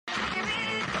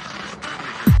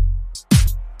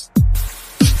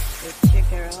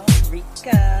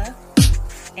Rika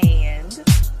and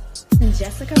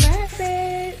Jessica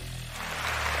Rabbit.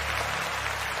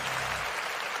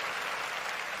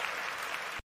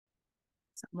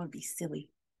 So I'm gonna be silly.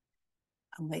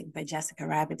 I'm waiting for Jessica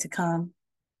Rabbit to come.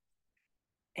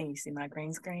 And you see my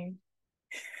green screen?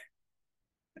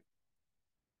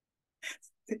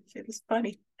 This shit is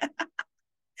funny.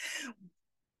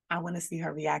 I want to see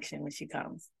her reaction when she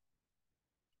comes.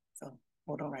 So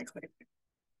hold on right quick.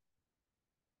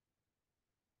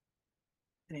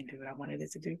 I didn't do what I wanted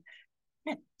it to do.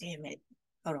 God damn it.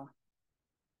 Hold on.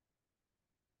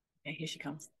 And here she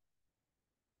comes.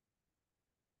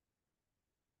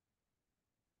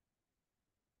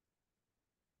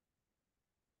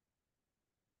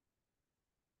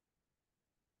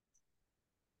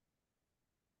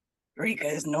 Rika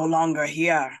is no longer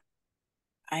here.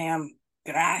 I am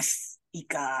Grass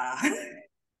Ika.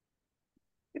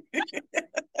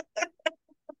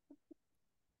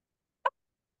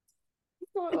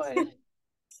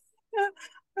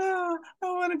 Oh,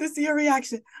 I wanted to see your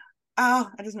reaction. Oh,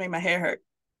 I just made my hair hurt.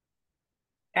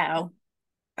 Ow.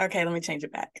 Okay, let me change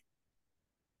it back.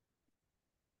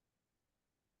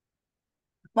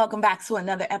 Welcome back to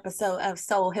another episode of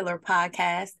Soul Healer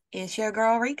Podcast. It's your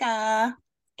girl Rika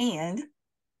and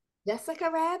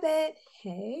Jessica Rabbit.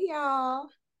 Hey y'all.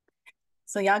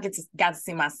 So y'all got to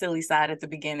see my silly side at the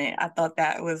beginning. I thought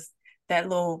that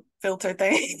little filter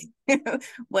thing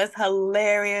was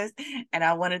hilarious, and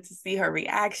I wanted to see her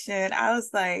reaction. I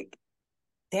was like,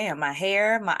 damn, my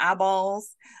hair, my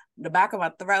eyeballs, the back of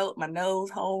my throat, my nose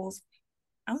holes.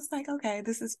 I was like, okay,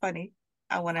 this is funny.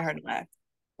 I wanted her to laugh.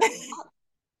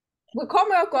 What caught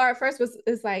me off guard first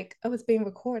is like, oh, it's being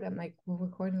recorded. I'm like, we're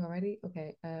recording already?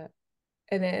 Okay. And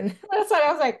then that's why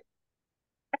I was like,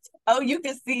 oh, you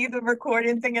can see the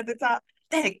recording thing at the top.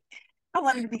 Dang, I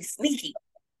wanted to be sneaky.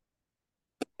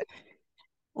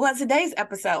 Well, today's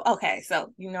episode, okay,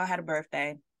 so I had a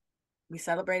birthday. We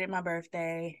celebrated my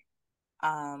birthday.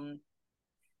 I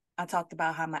talked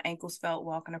about how my ankles felt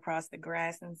walking across the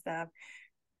grass and stuff.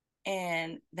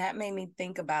 And that made me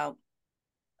think about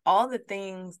all the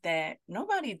things that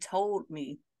nobody told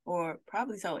me, or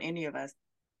probably told any of us,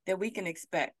 that we can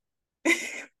expect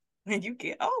when you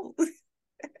get old.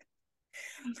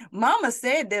 Mama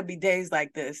said there'll be days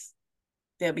like this.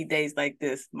 There'll be days like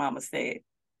this, Mama said.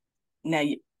 Now,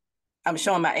 I'm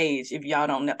showing my age if y'all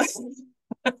don't know.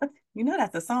 You know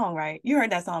that's a song, right? You heard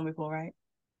that song before, right?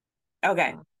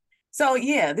 Okay. So,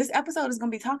 yeah, this episode is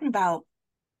going to be talking about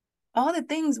all the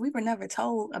things we were never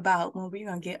told about when we're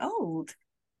going to get old.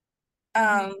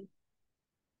 And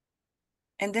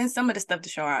then some of the stuff to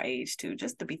show our age, too,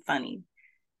 just to be funny.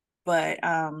 But,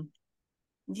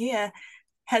 yeah,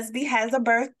 Husby has a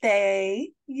birthday.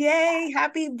 Yay.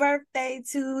 Happy birthday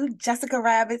to Jessica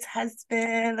Rabbit's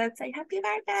husband. Let's say happy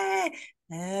birthday.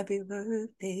 Happy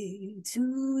birthday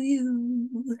to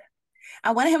you.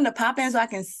 I wanted him to pop in so I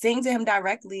can sing to him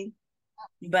directly,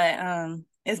 but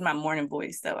it's my morning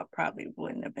voice, so I probably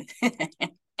wouldn't have been.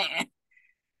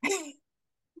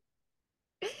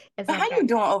 But how you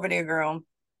doing over there, girl?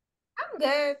 I'm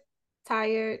good.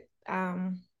 Tired.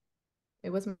 It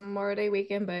was Memorial Day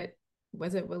weekend, but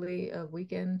wasn't really a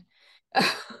weekend.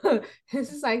 It's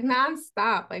just like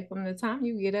nonstop. Like from the time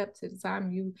you get up to the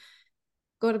time you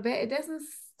go to bed, it doesn't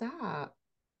stop.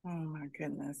 Oh my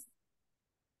goodness.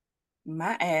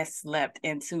 My ass slept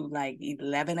into like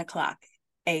 11 o'clock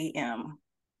a.m.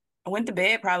 I went to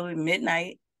bed probably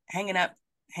midnight, hanging up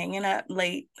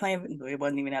late, playing, it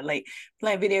wasn't even that late,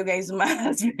 playing video games with my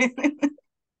husband.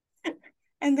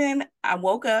 And then I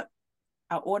woke up,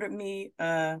 I ordered me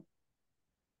a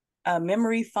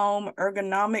memory foam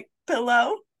ergonomic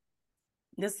pillow.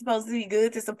 This is supposed to be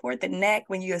good to support the neck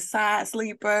when you're a side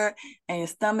sleeper and your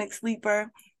stomach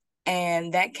sleeper.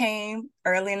 And that came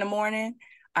early in the morning.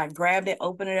 I grabbed it,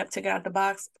 opened it up, took it out the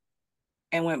box,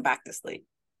 and went back to sleep.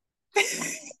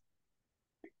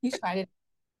 You tried it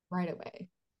right away.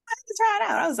 I had to try it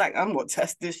out. I was like, I'm gonna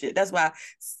test this shit. That's why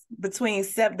between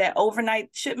that overnight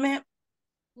shipment,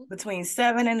 between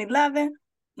 7 and 11,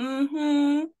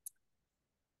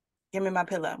 give me my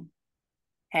pillow.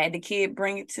 Had the kid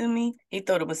bring it to me. He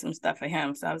thought it was some stuff for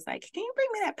him. So I was like, can you bring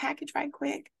me that package right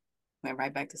quick? Went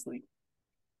right back to sleep.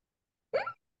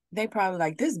 They probably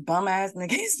like, this bum ass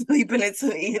nigga is sleeping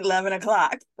until 11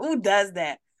 o'clock. Who does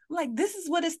that? I'm like, this is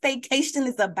what a staycation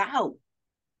is about.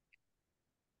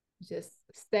 Just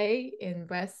stay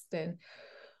and rest and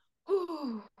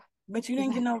but you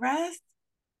didn't get no rest?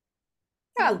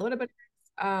 Yeah, a little bit.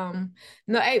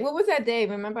 No, hey, what was that day?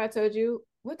 Remember I told you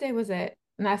what day was that?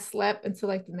 And I slept until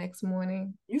like the next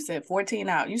morning. You said 14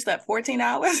 hours. You slept 14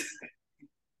 hours?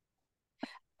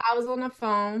 I was on the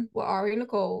phone with Ari and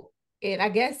Nicole, and I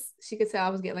guess she could tell I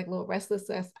was getting like a little restless,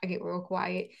 so I get real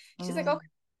quiet. She's like, Mm. "Okay,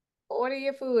 order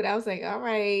your food." I was like, "All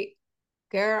right,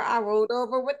 girl." I rolled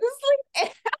over with the sleep,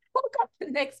 and I woke up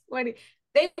the next morning.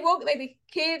 They woke like the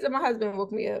kids and my husband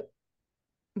woke me up,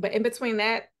 but in between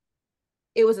that,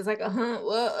 it was just like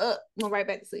went right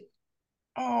back to sleep.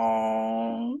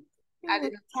 Oh, you I were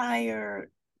didn't.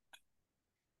 tired.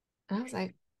 And I was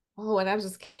like, oh, and I was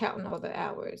just counting all the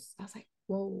hours. I was like,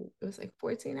 whoa, it was like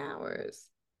 14 hours.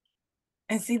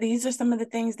 And see, these are some of the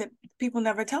things that people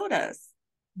never told us.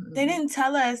 They Mm-hmm. didn't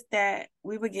tell us that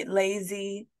we would get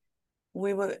lazy,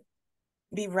 we would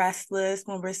be restless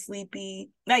when we're sleepy.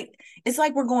 Like, it's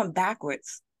like we're going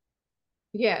backwards.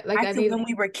 Yeah, like Back I to need when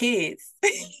we were kids.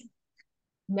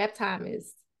 nap time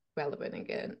is relevant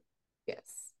again. Yes,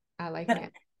 I like But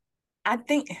nap. I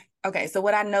think, okay, so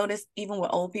what I noticed, even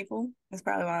with old people, it's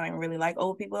probably why I don't really like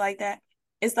old people like that.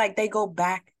 It's like they go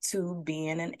back to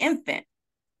being an infant.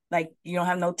 Like, you don't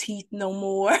have no teeth no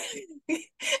more.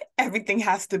 Everything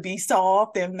has to be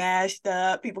soft and mashed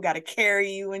up. People got to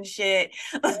carry you and shit.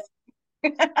 You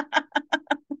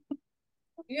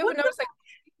ever What notice like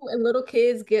people and little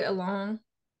kids get along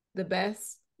the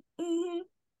best Mhm.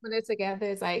 when they're together?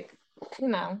 It's like, you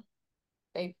know,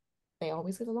 they they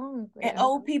always get along. Like, And I don't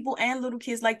old know. people and little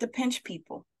kids like to pinch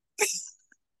people.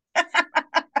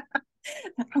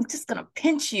 I'm just gonna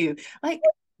pinch you. Like,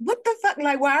 what the fuck?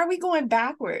 Like, why are we going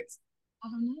backwards? I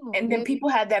don't know. And then Maybe people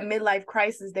had that midlife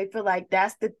crisis. They feel like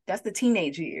that's the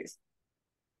teenage years.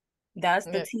 That's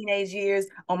the yeah, teenage years.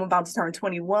 I'm about to turn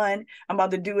 21. I'm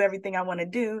about to do everything I want to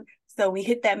do. So we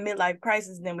hit that midlife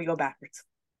crisis, and then we go backwards.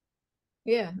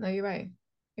 yeah, no, you're right.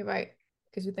 You're right.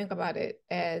 Because you think about it,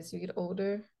 as you get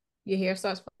older, your hair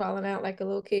starts falling out like a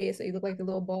little kid, so you look like the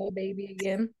little bald baby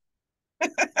again.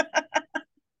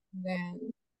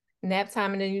 Then nap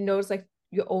time, and then you notice like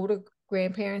your older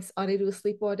grandparents, all they do is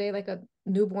sleep all day like a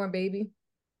newborn baby.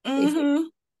 They sleep, Mm-hmm.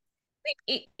 sleep,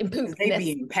 eat, and poop. They And be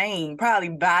that's in pain. Probably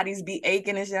bodies be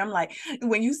aching and shit. I'm like,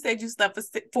 when you said you slept for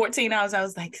 14 hours, I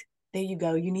was like, there you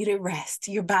go. You needed rest.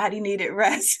 Your body needed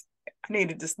rest. I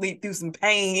needed to sleep through some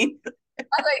pain. I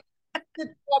was like, did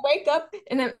I wake up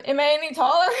and am I any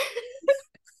taller?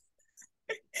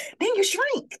 Then you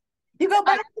shrink. You go I,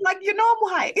 back to like your normal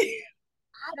height.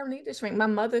 I don't need to shrink. My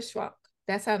mother shrunk.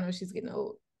 That's how I know she's getting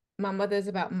old. My mother is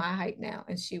about my height now,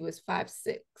 and she was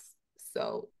 5'6".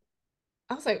 So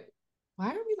I was like, why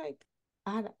are we like,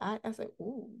 I was like,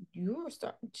 ooh, you're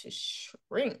starting to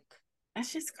shrink.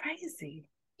 That's just crazy.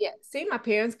 Yeah, seeing my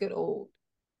parents get old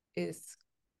is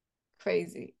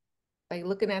crazy. Like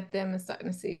looking at them and starting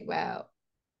to see, wow,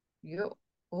 you're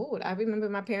old. I remember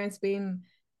my parents being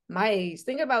my age.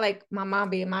 Thinking about like my mom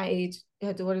being my age,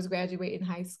 her daughters graduating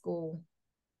high school.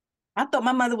 I thought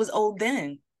my mother was old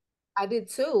then. I did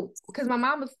too, because my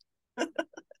mom was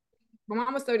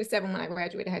 37 when I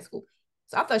graduated high school.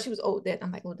 So I thought she was old then.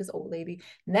 I'm like, oh, this old lady.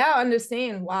 Now I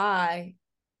understand why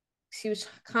she was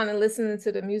kind of listening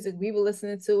to the music we were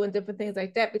listening to and different things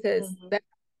like that. Because Mhm. that,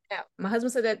 yeah, my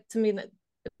husband said that to me in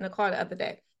the car the other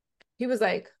day. He was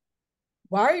like,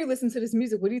 why are you listening to this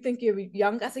music? What do you think you're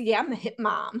young? I said, yeah, I'm the hip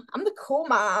mom. I'm the cool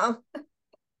mom.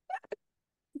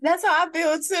 That's how I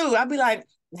feel too. I'd be like,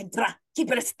 "Bruh,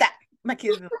 keep it a step." My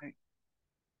kids be like,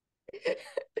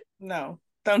 no,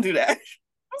 don't do that.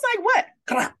 I was like, what?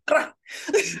 Grah, grah.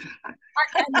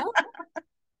 I know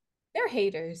they're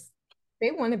haters.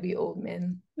 They want to be old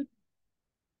men.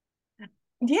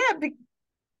 Yeah,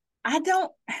 I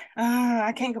don't,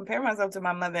 I can't compare myself to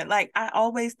my mother. Like, I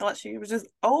always thought she was just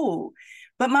old.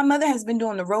 But my mother has been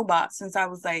doing the robot since I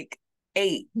was like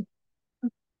 8.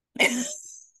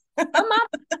 My mom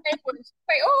penguin. She's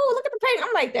like, oh, look at the penguin.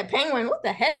 I'm like, that penguin. What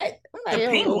the heck? I'm like, The I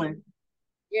don't know. penguin.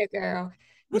 Yeah, girl.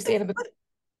 You What the stand up. what?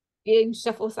 Yeah, you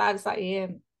shuffle side to side. Yeah,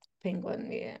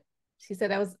 penguin. Yeah. She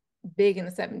said that was big in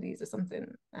the 70s or something.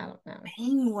 I don't know.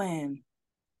 Penguin.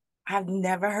 I've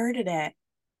never heard of that.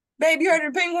 Babe, you heard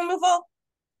of the penguin before?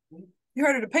 You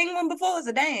heard of the penguin before? It's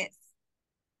a dance.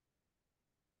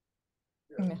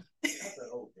 Yeah.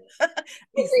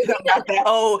 He's still not that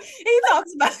old. He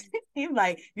talks about he's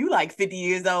like, you like 50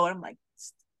 years old. I'm like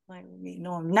me.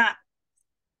 No, I'm not.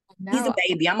 He's a No.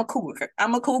 baby. I'm a cougar.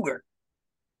 I'm a cougar.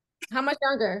 How much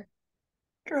younger?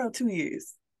 Girl, 2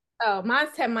 years. Oh,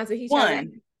 mine's 10 months and he tries to act,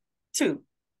 One, two,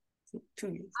 2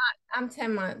 years. I'm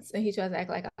 10 months and he tries to act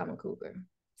like I'm a cougar.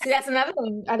 See, that's another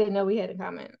thing I didn't know we had in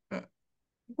common.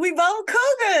 We both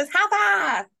cougars.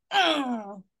 High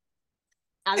five.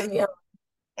 I don't know.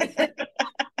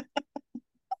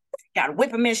 Gotta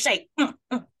whip him in shape.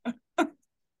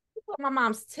 My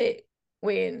mom's tick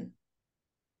when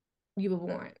you were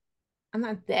born. I'm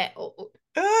not that old.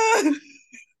 Uh,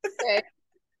 Okay,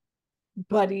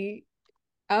 buddy.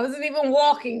 I wasn't even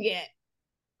walking yet.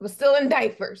 I was still in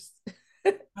diapers.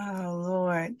 oh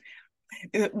Lord.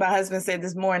 My husband said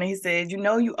this morning, he said, you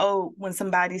know you old when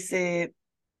somebody said,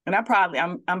 and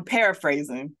I'm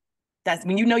paraphrasing. That's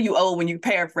when you know you old when you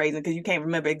paraphrasing because you can't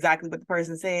remember exactly what the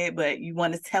person said, but you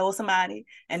want to tell somebody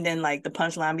and then like the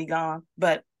punchline be gone.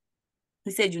 But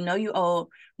he said, you know you old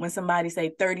when somebody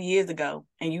say 30 years ago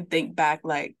and you think back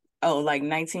like, oh, like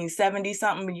 1970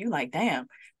 something, and you like, damn,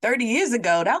 30 years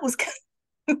ago, that was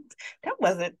that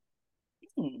wasn't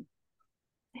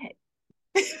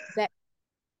That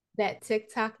that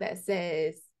TikTok that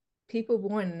says people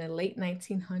born in the late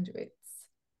 1900s.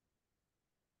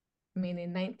 I mean,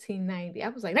 in 1990. I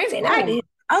was like, 1990?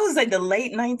 Oh, I was like the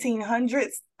late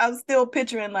 1900s. I was still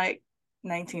picturing like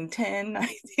 1910,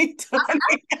 1920.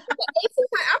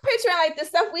 I'm picturing like the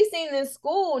stuff we seen in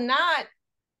school, not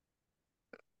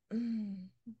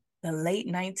The late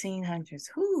 1900s.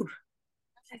 Whew.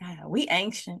 We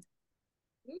ancient.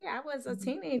 yeah, I was a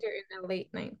teenager in the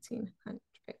late 1900s.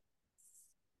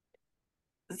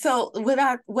 So what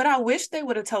I wish they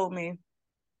would have told me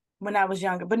when I was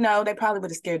younger, but no, they probably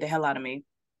would have scared the hell out of me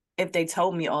if they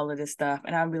told me all of this stuff.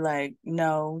 And I'd be like,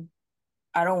 no,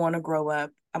 I don't want to grow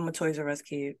up. I'm a Toys R Us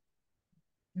kid.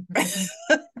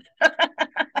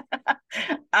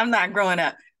 I'm not growing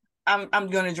up. I'm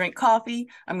gonna drink coffee.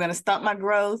 I'm gonna stunt my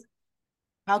growth.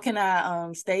 How can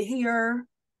I stay here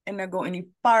and not go any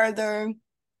farther?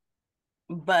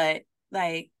 But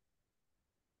like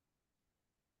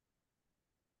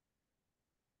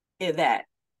that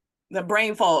the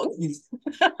brain fog.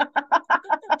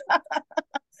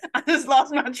 I just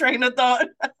lost my train of thought.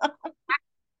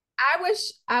 I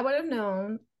wish I would have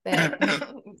known that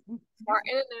Martin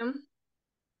and them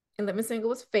and Living Single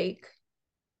was fake,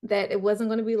 that it wasn't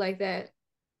going to be like that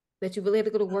you really had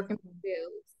to go to work and pay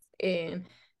bills, and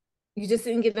you just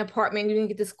didn't get an apartment. You didn't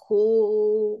get this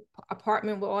cool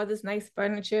apartment with all this nice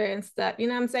furniture and stuff. You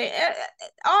know what I'm saying?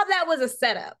 All that was a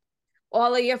setup.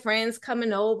 All of your friends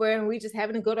coming over and we just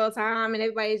having a good old time and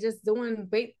everybody's just doing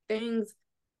great things.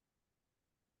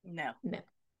 No, No,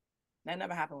 that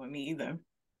never happened with me either.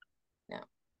 no.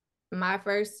 My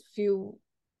first few,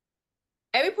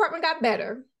 every apartment got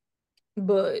better,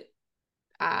 but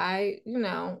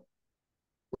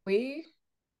we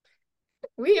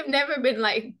we have never been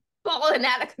like falling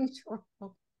out of control.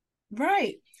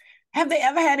 Right. Have they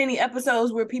ever had any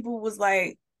episodes where people was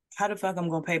like, how the fuck I'm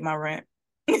gonna pay my rent?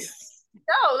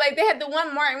 No, like they had the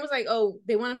one Martin was like, oh,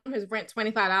 they wanted his rent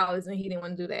 $25 and he didn't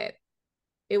want to do that.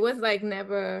 It was like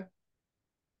never.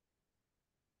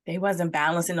 They wasn't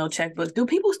balancing no checkbooks. Do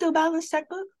people still balance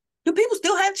checkbooks? Do people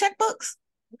still have checkbooks?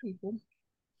 People.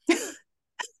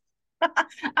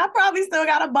 I probably still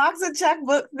got a box of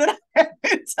checkbooks that I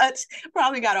haven't touched.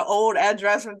 Probably got an old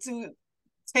address from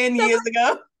 10 years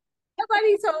ago.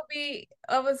 Somebody told me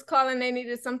I was calling, they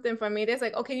needed something from me. They're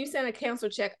like, oh, can you send a cancel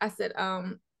check? I said,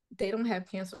 they don't have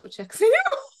cancel checks anymore.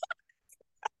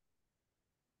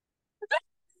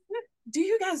 Do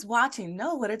you guys watching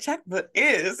know what a checkbook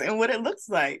is and what it looks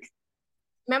like?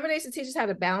 Remember they used to teach us how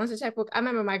to balance a checkbook? I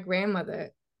remember my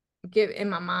grandmother and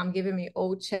my mom giving me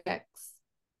old checks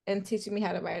and teaching me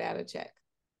how to write out a check.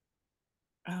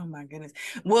 Oh my goodness.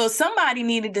 Well, somebody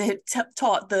needed to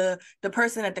taught the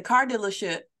person at the car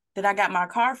dealership that I got my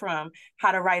car from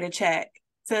how to write a check,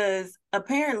 because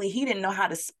apparently he didn't know how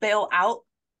to spell out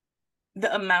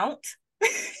the amount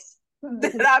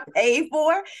that I paid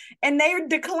for, and they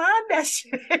declined that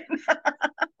shit.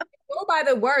 Go by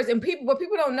the words, and what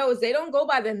people don't know is they don't go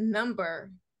by the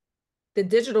number, the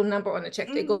digital number on the check.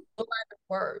 They go by the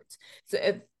words. So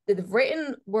if the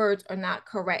written words are not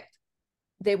correct,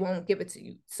 they won't give it to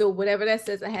you. So whatever that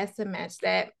says, it has to match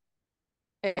that.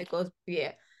 And it goes,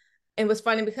 yeah. And it was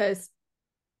funny because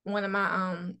one of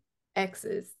my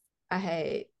exes, I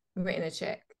had written a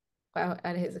check out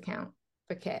of his account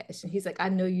for cash. And he's like, I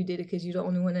know you did it because you're the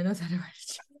only one that knows how to write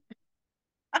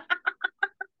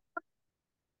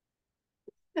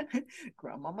a check.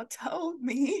 Grandmama told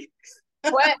me.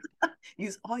 What?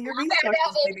 Use all your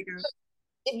resources, baby girl.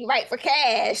 If you write for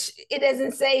cash, it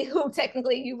doesn't say who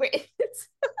technically you written.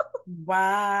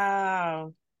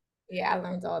 Wow. Yeah, I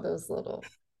learned all those little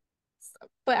stuff.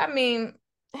 But I mean,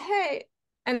 hey,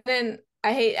 and then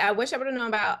I wish I would have known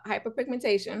about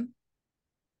hyperpigmentation,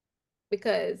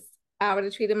 because I would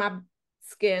have treated my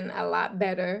skin a lot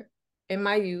better in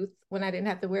my youth when I didn't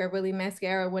have to wear really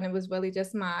mascara, when it was really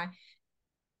just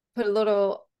put a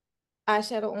little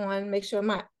eyeshadow on, make sure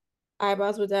my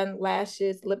eyebrows were done,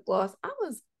 lashes, lip gloss. I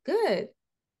was good.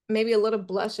 Maybe a little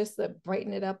blush just to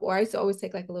brighten it up. Or I used to always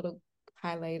take like a little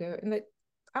highlighter, and like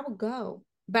I would go.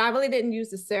 But I really didn't use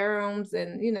the serums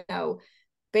and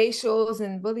facials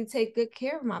and really take good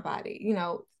care of my body.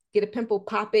 Get a pimple,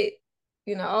 pop it,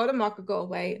 all the mark could go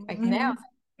away. Like now,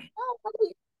 Mhm. oh,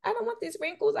 I don't want these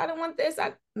wrinkles. I don't want this.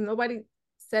 Nobody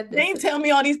said They this ain't to me. tell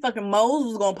me all these fucking moles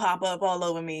was gonna pop up all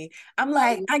over me. I'm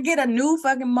like, Oh, I get a new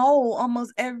fucking mole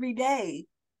almost every day.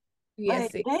 yeah,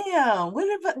 Like, see, damn, where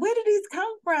did these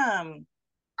come from?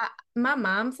 my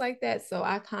mom's like that, so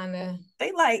I kind of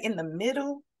They like in the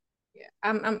middle. yeah,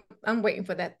 I'm waiting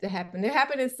for that to happen. It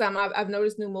happened in some. I've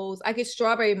noticed new moles. I get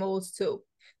strawberry moles too.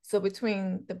 So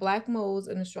between the black moles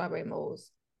and the strawberry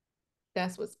moles,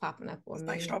 that's what's popping up on It's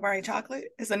like me. strawberry chocolate.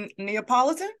 It's a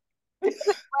Neapolitan. Red.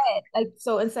 Like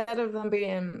so, instead of them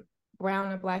being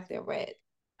brown and black, they're red.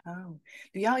 Oh,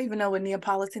 do y'all even know what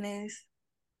Neapolitan is?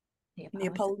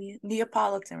 Neapolitan.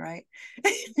 Neapolitan, right?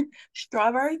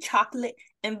 Strawberry, chocolate,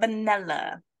 and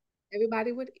vanilla.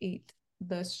 Everybody would eat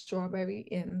the strawberry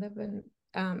in the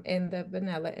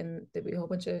vanilla, and there'd be a whole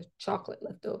bunch of chocolate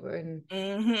left over. And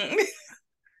Mm-hmm.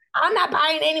 I'm not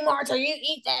buying anymore until you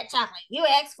eat that chocolate. You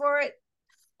asked for it.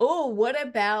 Oh, what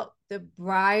about the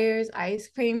Breyers ice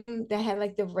cream that had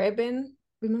like the ribbon?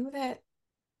 Remember that?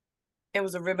 It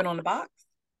was a ribbon on the box.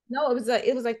 No,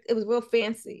 it was real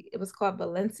fancy. It was called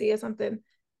Valencia or something.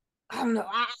 I don't know.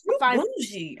 I You find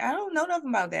bougie. I don't know nothing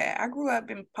about that. I grew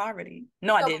up in poverty.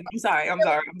 No, I so didn't. I'm sorry. I'm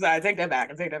sorry. I'm sorry. Take that back.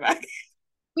 I take that back.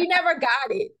 we never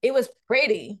got it. It was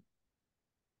pretty.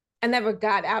 I never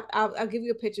got it. I'll give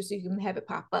you a picture so you can have it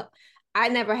pop up. I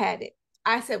never had it.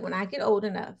 I said when I get old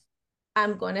enough,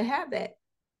 I'm going to have that.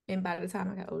 And by the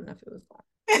time I got old enough, it was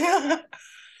gone.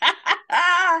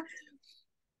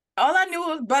 All I knew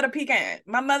was butter pecan.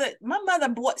 My mother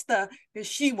bought stuff that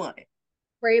she wanted.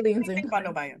 I Pralines didn't and think about cream.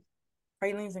 nobody else.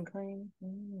 Pralines and cream.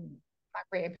 Mm. My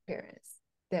grandparents.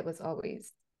 That was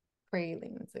always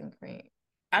pralines and cream.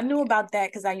 I knew Yeah. about that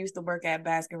because I used to work at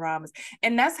Baskin Robbins.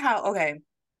 And that's how, okay,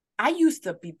 I used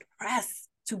to be pressed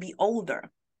to be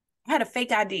older. I had a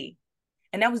fake ID.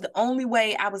 And that was the only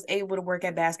way I was able to work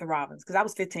at Baskin Robbins because I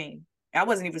was 15. I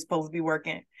wasn't even supposed to be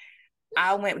working.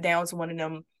 I went down to one of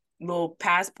them little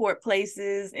passport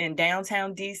places in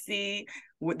downtown DC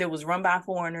that was run by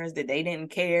foreigners that they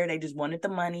didn't care. They just wanted the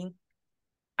money.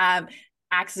 I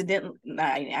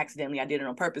accidentally, I did it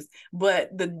on purpose.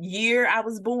 But the year I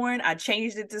was born, I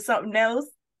changed it to something else.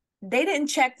 They didn't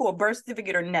check for a birth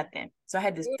certificate or nothing. So I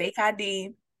had this fake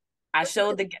ID. I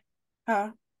showed the, huh?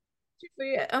 For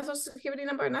your social security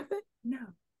number or nothing? No,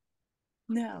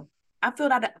 no. I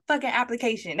filled out a fucking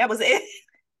application. That was it.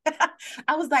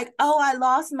 I was like, oh, I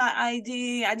lost my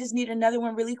ID. I just need another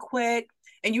one really quick.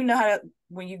 And you know how to,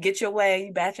 when you get your way,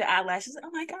 you bat your eyelashes. Oh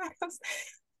my God,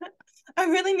 I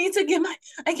really need to get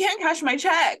I can't cash my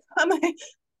check. I'm like,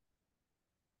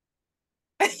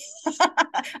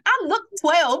 I look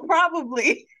 12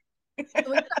 probably.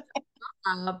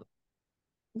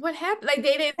 What happened? Like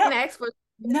they didn't No, ask for a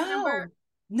number.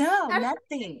 no, no, How did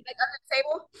nothing. like under the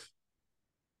table?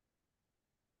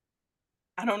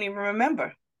 I don't even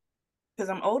remember because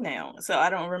I'm old now. So I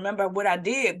don't remember what I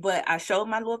did, but I showed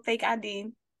my little fake ID.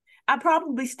 I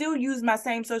probably still use my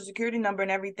same social security number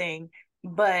and everything,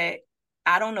 but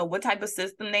I don't know what type of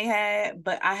system they had,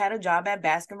 but I had a job at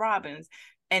Baskin Robbins.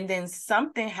 And then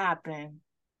something happened.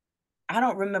 I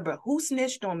don't remember who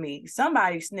snitched on me.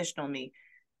 Somebody snitched on me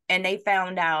and they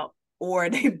found out, or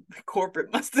they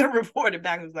corporate must have reported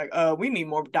back and was like, we need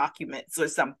more documents or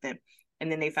something.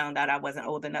 And then they found out I wasn't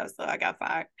old enough, so I got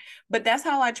fired. But that's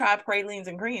how I tried pralines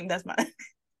and cream. That's my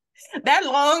that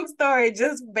long story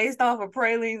just based off of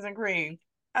pralines and cream.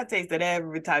 I tasted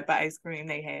every type of ice cream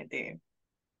they had there.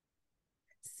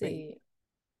 But See.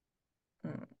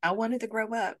 I wanted to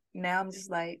grow up. Now I'm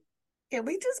just like, can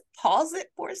we just pause it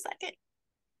for a second?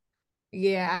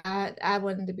 Yeah, I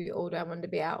wanted to be older. I wanted to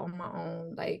be out on my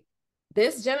own. Like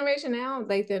this generation now,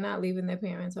 like they're not leaving their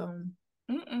parents home.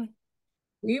 Mm-mm.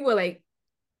 We were like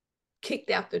kicked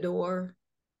out the door.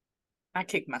 I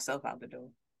kicked myself out the door.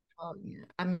 Oh yeah.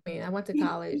 I mean, I went to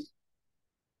college.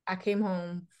 I came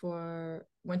home for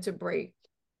winter break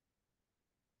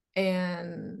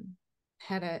and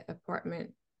had an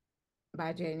apartment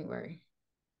by January.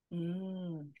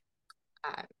 Mm.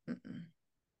 I,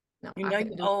 no, You I know you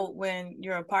couldn't do it. owe when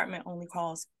your apartment only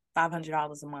costs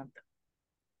 $500 a month,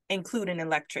 including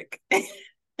electric.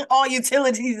 All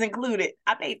utilities included.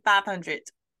 I paid 500.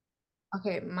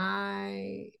 Okay,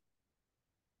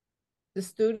 the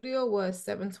studio was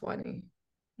 720.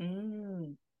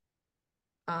 Mm.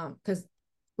 Because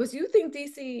what you think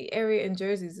DC area in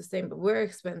Jersey is the same, but we're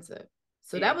expensive.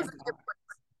 So Yeah. that was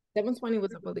 720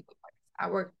 was a really good price. I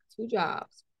worked two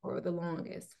jobs for the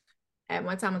longest. At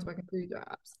one time, I was working 3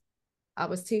 jobs. I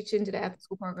was teaching to the after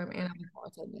school program and I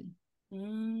was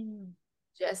bartending.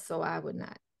 Just so I would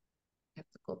not have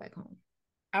to go back home.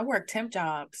 I worked temp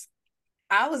jobs.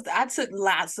 I took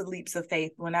lots of leaps of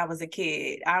faith when I was a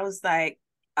kid. I was like,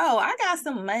 oh, I got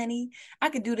some money. I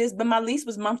could do this, but my lease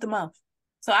was month to month.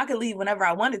 So I could leave whenever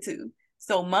I wanted to.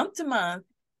 So month to month,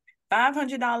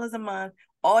 $500 a month,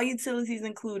 all utilities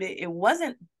included. It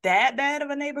wasn't that bad of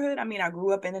a neighborhood. I mean, I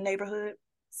grew up in the neighborhood.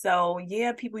 So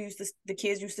yeah, the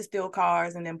kids used to steal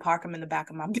cars and then park them in the back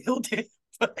of my building.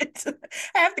 But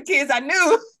half the kids I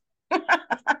knew.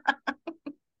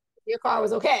 Your car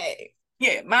was okay.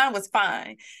 Yeah, mine was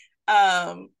fine.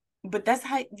 But that's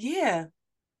how, yeah,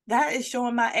 that is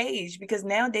showing my age because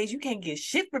nowadays you can't get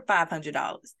shit for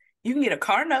 $500. You can get a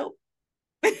car note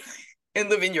and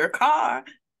live in your car.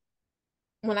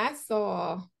 When I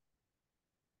saw,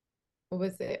 what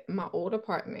was it, my old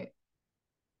apartment,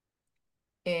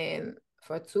 and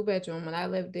for a 2-bedroom, when I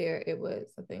lived there, it was,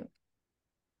 I think,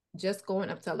 just going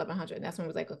up to 1,100. And that's when it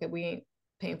was like, okay, we ain't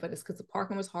paying for this because the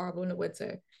parking was horrible in the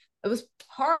winter. It was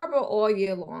horrible all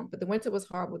year long, but the winter was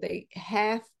horrible. They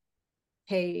half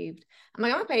paved. I'm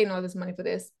like, I'm not paying all this money for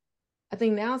this. I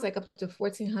think now it's like up to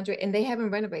 1,400 and they haven't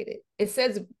renovated. It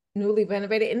says newly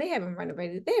renovated and they haven't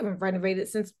renovated. They haven't renovated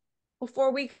since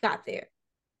before we got there.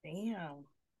 Damn.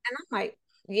 And I'm like,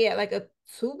 yeah, like a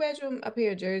 2-bedroom up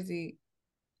here in Jersey,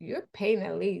 you're paying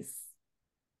at least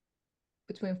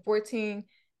between 14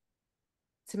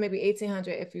 to maybe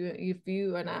 1,800 if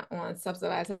you are not on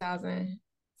subsidized housing,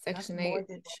 Section 8.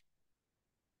 Mortgage.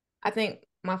 I think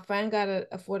my friend got an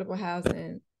affordable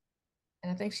housing,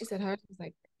 and I think she said hers was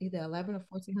like either 1,100 or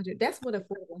 1,400. That's what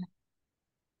affordable.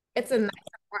 It's a nice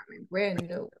apartment, brand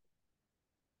new,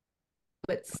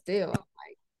 but still,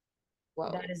 like,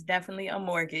 whoa. That is definitely a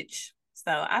mortgage.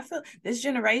 So I feel this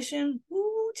generation,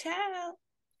 woo, child.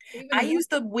 I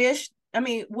used to wish. I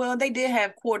mean, well, they did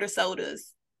have quarter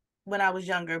sodas when I was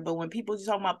younger, but when people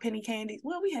talk about penny candies,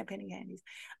 well, we had penny candies.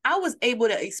 I was able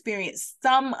to experience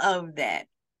some of that.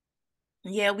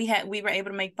 Yeah, we were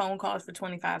able to make phone calls for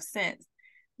 25 cents,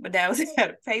 but that was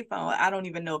at a payphone. I don't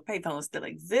even know if payphones still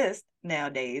exist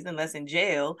nowadays, unless in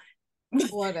jail.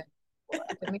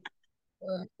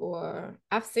 Or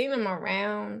I've seen them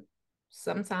around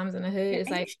sometimes in the hood. It's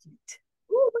like,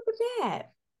 ooh, look at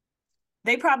that.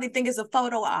 They probably think it's a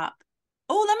photo op.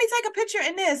 Oh, let me take a picture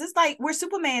in this. It's like where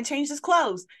Superman changed his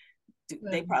clothes. Dude,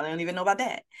 they probably don't even know about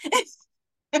that.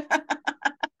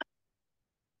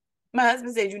 My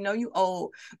husband said, you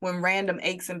old when random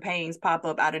aches and pains pop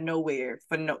up out of nowhere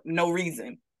for no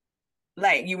reason.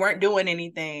 Like you weren't doing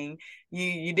anything.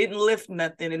 You didn't lift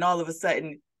nothing. And all of a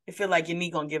sudden it feel like your knee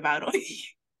gonna give out on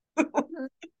you.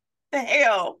 The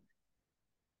hell?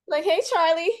 Like, hey,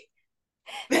 Charlie.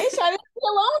 Hey, Charlie,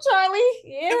 alone, Charlie.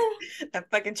 Yeah. That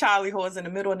fucking Charlie horse in the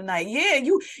middle of the night. Yeah,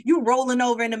 you rolling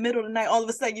over in the middle of the night. All of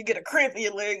a sudden, you get a cramp in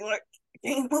your leg. Like,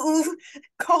 can't move.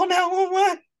 Call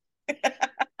 911.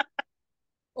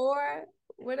 Or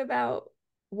what about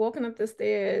walking up the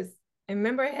stairs? And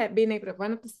remember, I had been able to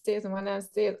run up the stairs and run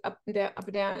downstairs, up and down, up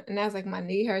and down. And that's like my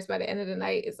knee hurts by the end of the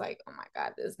night. It's like, oh my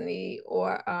God, this knee.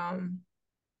 Or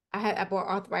I bought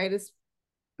arthritis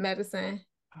medicine.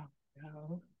 Oh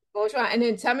no. Voltron, and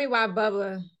then tell me why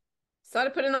Bubba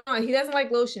started putting on. He doesn't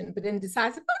like lotion, but then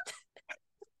decides to put.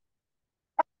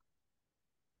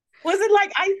 Was it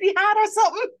like icy hot or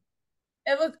something?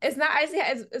 It's not icy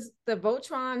hot. It's the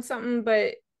Voltron something,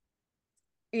 but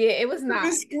yeah, it was not. He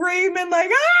was screaming like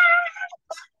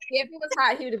ah. Yeah, if it was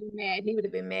hot, he would have been mad. He would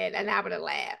have been mad, and I would have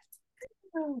laughed.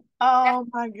 Oh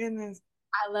my goodness!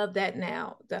 I love that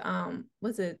now. The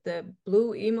was it the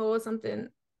blue emo or something?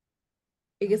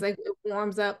 Because like it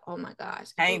warms up. Oh my gosh.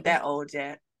 I ain't that old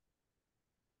yet.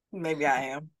 Maybe I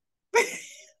am.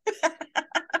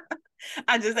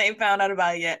 I just ain't found out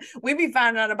about it yet. We be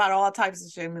finding out about all types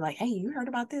of shit and be like, hey, you heard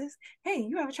about this? Hey,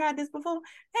 you ever tried this before?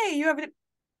 Hey, you ever?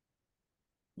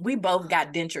 We both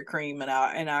got denture cream in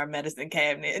our medicine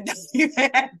cabinet. You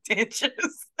had dentures.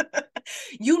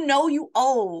 You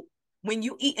old when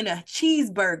you eating a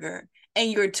cheeseburger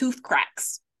and your tooth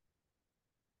cracks.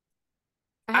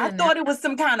 I thought it was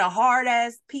some kind of hard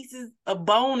ass pieces of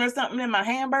bone or something in my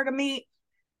hamburger meat.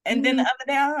 And then the other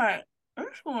day, I'm like,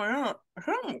 what's going on?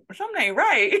 Something ain't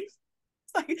right. It's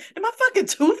like, am I fucking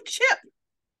tooth chip?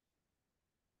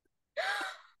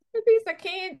 A piece of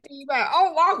candy, but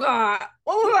oh my God.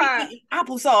 Oh my.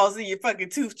 Applesauce in your fucking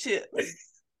tooth chip.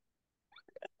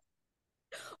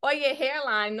 Or your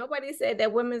hairline. Nobody said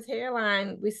that women's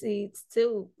hairline recedes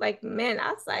too. Like men,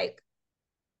 I was like,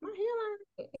 my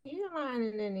hairline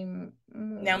and anymore.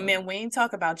 Now, men, we ain't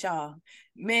talk about y'all.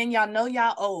 Men, y'all know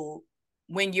y'all old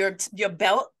when your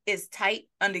belt is tight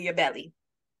under your belly.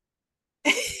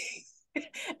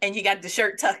 And you got the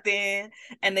shirt tucked in,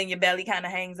 and then your belly kind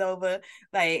of hangs over.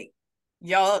 Like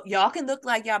y'all can look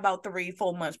like y'all about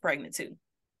 3-4 months pregnant too.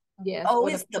 Yes. Oh,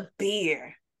 it's the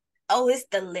beer. Oh, it's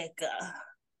the liquor.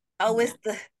 Oh, it's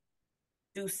the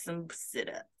do some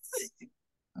sit-ups.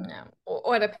 No.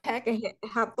 Or the pack of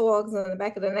hot dogs on the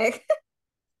back of the neck.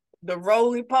 The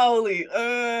roly-poly.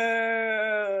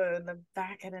 In the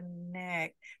back of the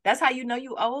neck. That's how you know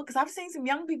you old, because I've seen some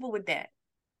young people with that.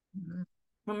 Mm-hmm.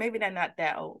 Well, maybe they're not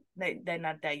that old. They're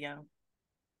not that young.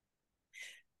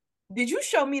 Did you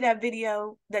show me that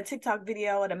video, that TikTok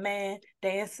video of the man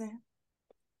dancing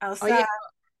outside? Oh, yeah.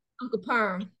 Uncle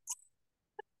Perm.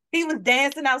 He was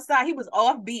dancing outside. He was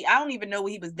offbeat. I don't even know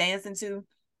what he was dancing to.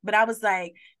 But I was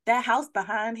like, that house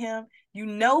behind him, you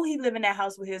know he live in that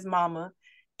house with his mama.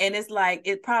 And it's like,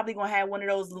 it's probably going to have one of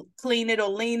those clean it or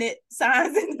lean it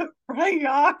signs in the front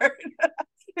yard.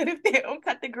 And if they don't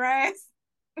cut the grass,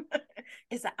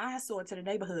 it's an eyesore to the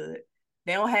neighborhood.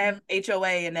 They don't have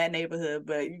HOA in that neighborhood,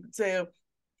 but you can tell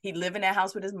he live in that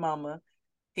house with his mama.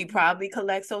 He probably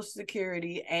collects Social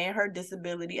Security and her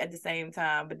disability at the same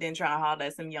time, but then try to holler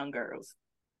at some young girls.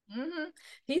 Mm-hmm.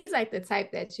 He's like the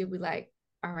type that you'll be like,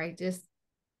 all right, just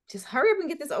hurry up and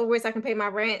get this over with so I can pay my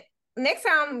rent. Next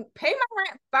time, pay my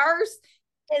rent first,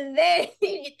 and then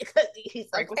he's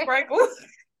Sprinkle, sprinkle.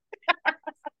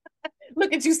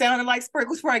 Look at you sounding like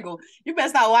Sprinkle, Sprinkle. You better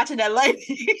start watching that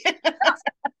lady.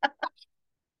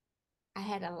 I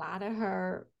had a lot of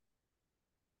her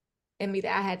in me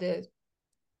that I had to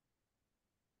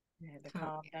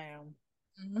calm down.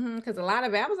 Because a lot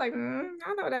of it, I was like, I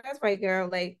know that's right, girl.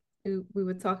 Like we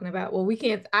were talking about. Well,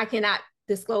 I cannot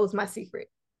disclose my secret.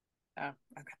 Oh,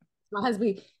 okay. My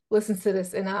husband listens to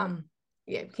this, and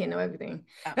yeah, we can't know everything.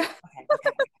 Oh, okay.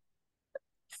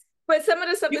 But some of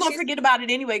the stuff you're gonna forget about it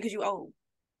anyway because you old.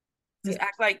 Just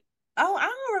act like, oh, I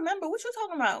don't remember what you're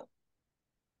talking about.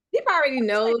 He already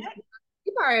knows.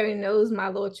 He already knows my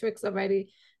little tricks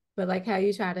already. But like how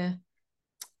you try to,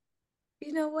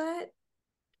 you know what?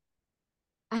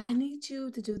 I need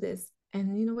you to do this.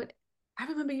 And you know what? I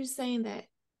remember you saying that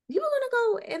you were gonna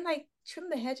go and like trim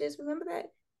the hedges. Remember that?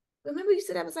 Remember you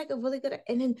said that was like a really good,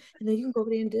 and then you can go over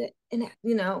there and do it, and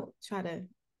you know, try to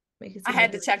make it. I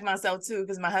had to check myself too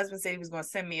because my husband said he was going to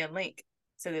send me a link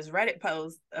to this Reddit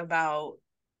post about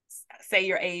say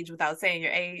your age without saying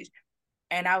your age,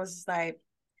 and I was just like,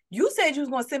 you said you was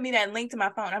going to send me that link to my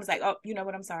phone. I was like, oh, you know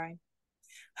what? I'm sorry.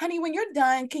 Honey, when you're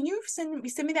done, can you send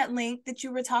me that link that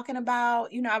you were talking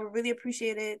about? You know, I would really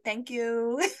appreciate it. Thank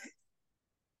you.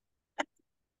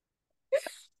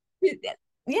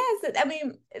 Yes, I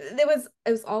mean, it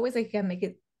was always like you gotta make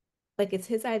it like it's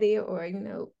his idea, or you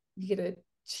know, you get a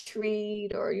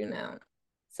treat, or you know,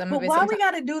 some of it. Why we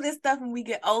gotta do this stuff when we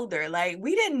get older? Like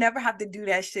we didn't never have to do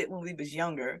that shit when we was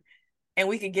younger, and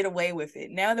we could get away with it.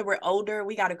 Now that we're older,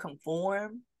 we gotta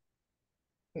conform.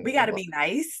 We gotta be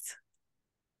nice.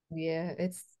 Yeah,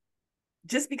 it's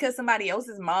just because somebody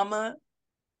else's mama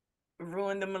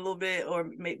ruined them a little bit,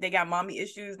 or they got mommy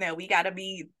issues. Now we gotta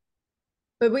be.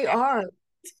 But we are.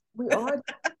 Okay,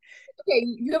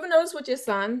 you ever notice with your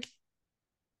son?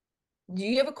 Do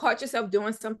you ever caught yourself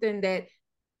doing something that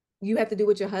you have to do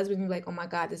with your husband? You're like, oh my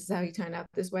God, this is how he turned out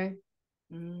this way.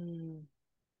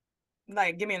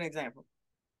 Like, give me an example.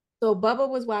 So Bubba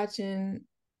was watching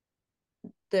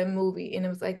the movie, and it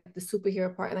was like the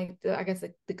superhero part, and like I guess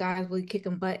like the guys really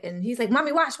kicking butt, and he's like,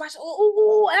 "Mommy, watch!"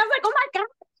 Oh, and I was like, "Oh my God!"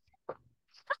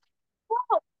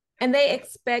 And they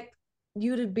expect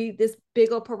you to be this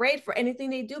big old parade for anything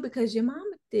they do because your mama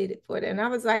did it for them. And I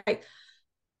was like,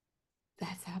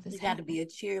 "That's how this." You got to be a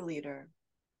cheerleader.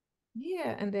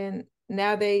 Yeah, and then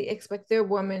now they expect their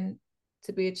woman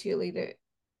to be a cheerleader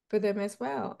for them as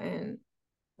well, and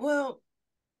well,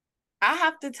 I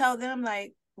have to tell them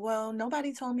like, well,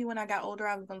 nobody told me when I got older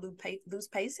I was going to lose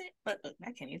patience, but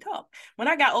I can't even talk. When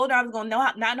I got older, I was going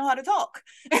to not know how to talk.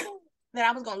 That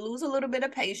I was going to lose a little bit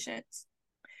of patience.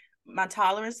 My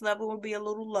tolerance level would be a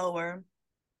little lower.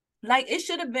 Like it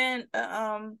should have been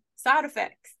side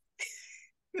effects.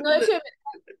 No, it should have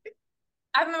been.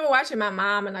 I remember watching my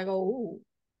mom, and I go, "Ooh,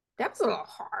 that was a little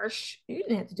harsh. You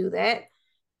didn't have to do that."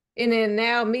 And then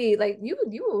now me, like you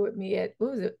were with me at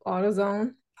what was it,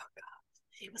 AutoZone? Oh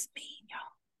God, it was mean, y'all.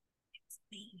 It was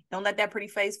mean. Don't let that pretty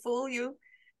face fool you.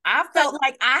 I felt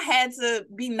like I had to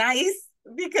be nice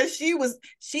because she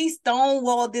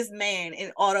stonewalled this man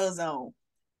in AutoZone.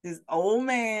 This old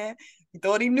man, he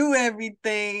thought he knew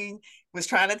everything, was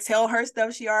trying to tell her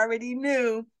stuff she already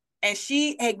knew, and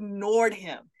she ignored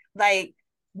him. Like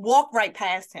walked right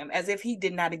past him as if he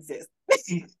did not exist.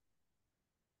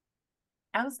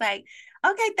 I was like,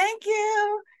 okay, thank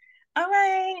you. All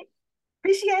right,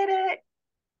 appreciate it.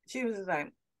 She was just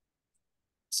like,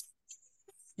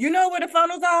 you know where the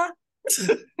funnels are?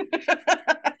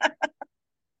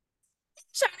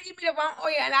 Trying to give me the wrong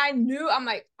oil, and I'm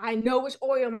like, I know which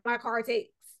oil my car takes.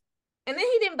 And then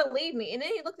he didn't believe me, and then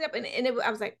he looked up, and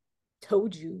I was like,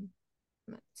 told you.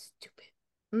 I'm not stupid.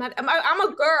 I'm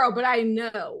a girl, but I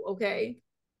know, okay.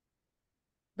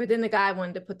 But then the guy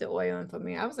wanted to put the oil in for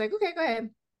me. I was like, okay, go ahead.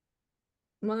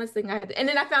 One last thing I had to, and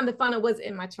then I found the funnel was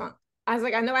in my trunk. I was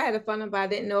like, I know I had a funnel, but I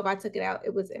didn't know if I took it out,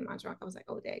 it was in my trunk. I was like,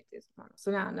 oh, dang, there's a funnel.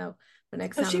 So now I know the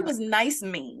next So time. she was nice,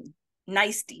 mean,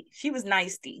 nicey. She was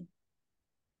nicey.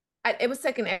 It was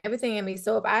taking everything in me.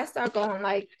 So if I start going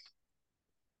like,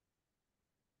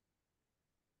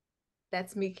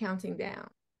 that's me counting down.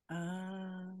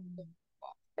 And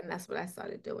that's what I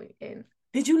started doing. And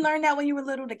did you learn that when you were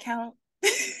little to count?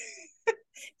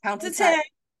 Count to 10.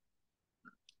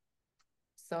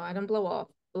 So I don't blow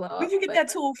up. Where'd you get that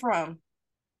tool from?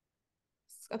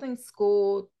 I think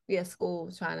school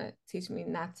was trying to teach me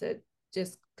not to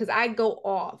just, because I go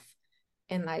off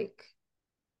and like,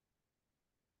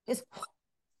 it's,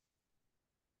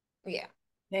 yeah.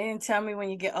 They didn't tell me when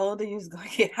you get older, you're just going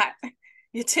to get hot.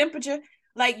 Your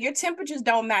temperatures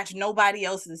don't match nobody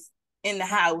else's in the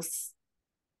house.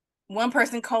 One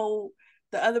person cold,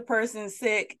 the other person's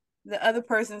sick, the other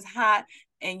person's hot,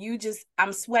 and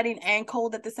I'm sweating and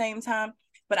cold at the same time.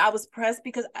 But I was pressed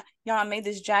because y'all made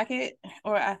this jacket,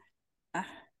 or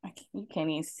you can't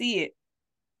even see it.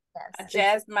 Yes, I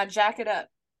jazzed my jacket up.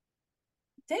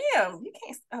 Damn, you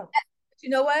can't. Oh, you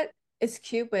know what? It's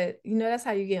cute, but you know that's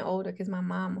how you get older, because my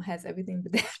mom has everything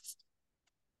but that.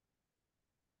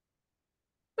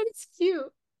 But it's cute.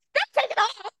 Don't take it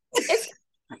off. It's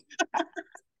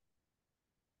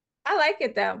I like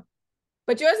it though.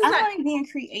 But yours is not like being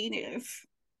creative.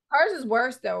 Hers is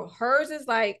worse though. Hers is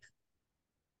like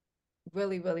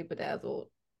really, really bedazzled.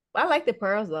 I like the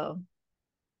pearls though.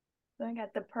 So I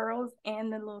got the pearls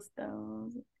and the little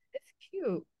stones. It's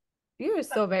cute. You are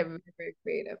so very, very, very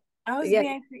creative. I was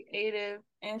being creative,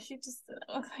 and she just said,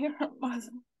 okay, her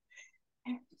mother.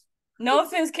 No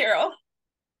offense, Carol.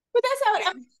 But that's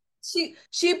how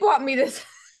she bought me this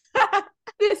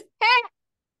this hat.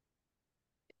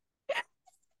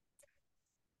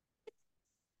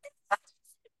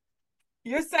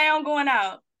 Your sound going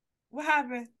out. What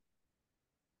happened?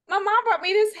 My mom brought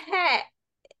me this hat,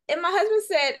 and my husband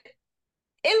said,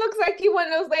 it looks like you one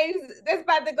of those ladies that's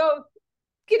about to go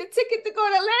get a ticket to go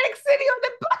to Atlantic City on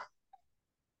the bus.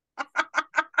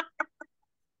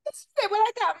 When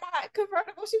I got my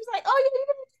convertible, she was like, oh, you need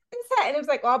this hat. And it was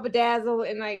like all bedazzled.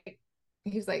 And like,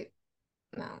 he was like,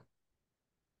 no,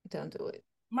 don't do it.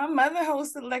 My mother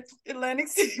hosts Atlantic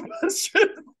City bus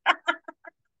trip.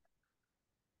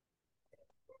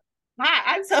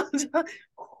 I told you.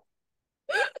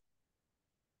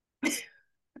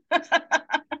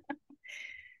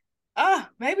 Oh,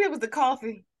 maybe it was the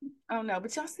coffee. I don't know.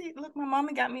 But y'all see, look, my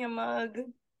mama got me a mug.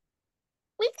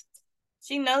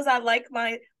 She knows I like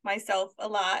myself a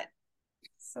lot.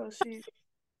 So she.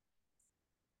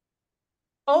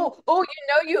 Oh,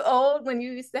 you old when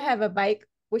you used to have a bike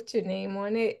with your name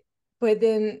on it, but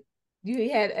then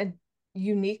you had a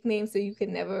unique name, so you could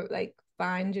never like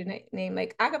find your name.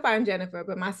 Like I could find Jennifer,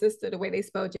 but my sister, the way they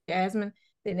spelled Jasmine,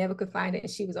 they never could find it,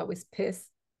 and she was always pissed.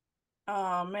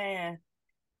 Oh man,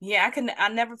 yeah, I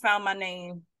never found my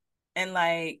name in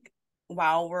like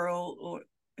Wild World, or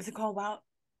is it called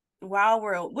Wild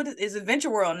World? What is Adventure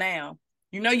World now?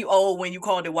 You know you old when you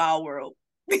called it Wild World.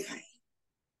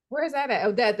 Where is that at?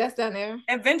 Oh, that's down there.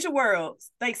 Adventure World,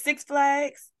 like Six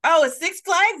Flags. Oh, it's Six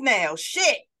Flags now.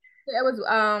 Shit. It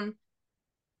was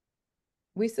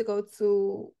we used to go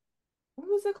to, what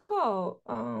was it called?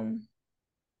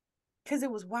 Because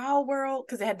it was Wild World,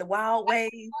 because it had the Wild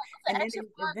Ways, and then it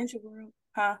was Adventure World.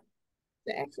 Huh?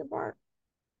 The Action Park.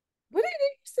 What did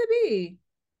it used to be?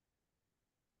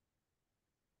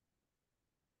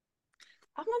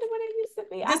 I wonder what it used to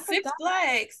be. The Six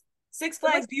Flags. Six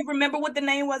Flags. Do you remember what the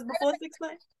name was before Six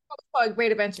Flags? Oh,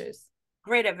 Great Adventures.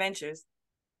 Great Adventures.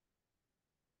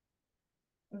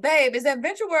 Babe, is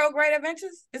Adventure World Great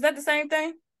Adventures? Is that the same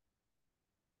thing?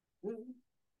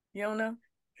 You don't know?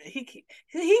 He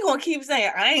gonna keep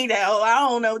saying, I ain't that old. I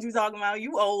don't know what you talking about.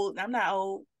 You old. I'm not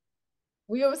old.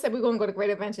 We always said we are gonna go to Great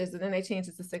Adventures, and then they changed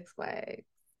it to Six Flags.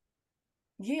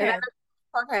 Yeah.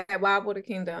 Park had Wild Water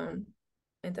Kingdom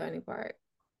and Disney Park.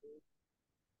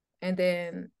 And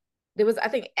then there was, I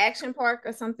think, Action Park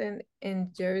or something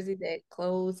in Jersey that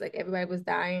closed. Like everybody was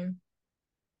dying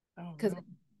because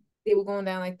they were going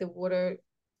down like the water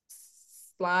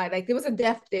slide. Like there was a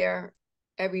death there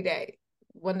every day.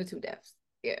 1 to 2 deaths.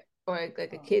 Yeah. Or like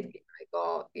a Oh. kid getting like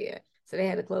all yeah. So they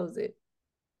had to close it.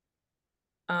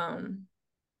 Um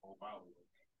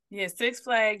Yeah, Six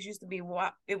Flags used to be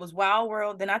it was Wild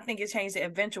World. Then I think it changed to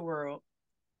Adventure World,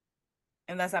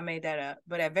 unless I made that up.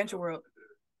 But Adventure World,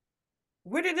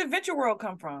 where did Adventure World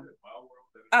come from?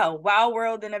 Oh, Wild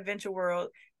World, then Adventure World,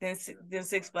 then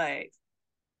Six Flags.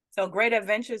 So Great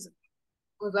Adventures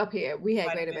was up here. We had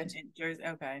might Great have been Adventures. in Jersey.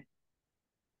 Okay.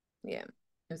 Yeah.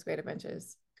 It was Great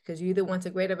Adventures. Because you either went to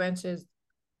Great Adventures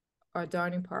or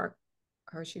Darning Park,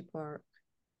 Hershey Park,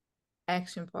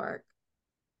 Action Park,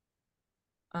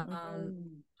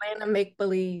 Mm. Land of Make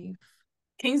Believe.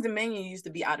 King's Dominion used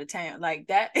to be out of town. Like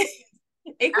that, it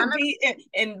I could remember be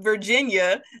in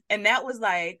Virginia, and that was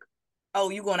like, oh,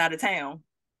 you going out of town.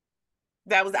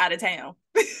 That was out of town.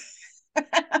 out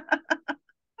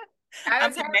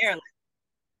I'm of in town. Maryland.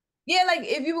 Yeah, like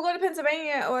if you were going to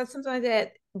Pennsylvania or something like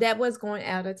that, that was going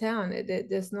out of town.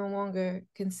 That's no longer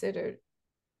considered.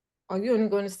 Or you only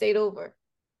going to state over.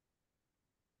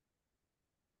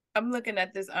 I'm looking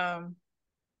at this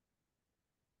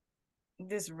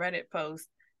Reddit post.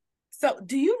 So,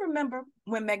 do you remember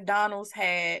when McDonald's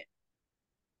they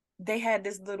had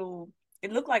this little,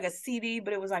 it looked like a CD,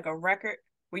 but it was like a record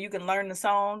where you can learn the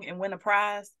song and win a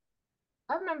prize?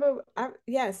 I remember,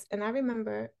 yes, and I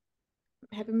remember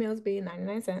Happy Meals being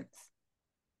 99 cents.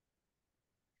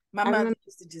 My I mother remember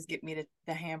used to just get me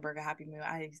the hamburger Happy Meal.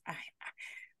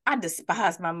 I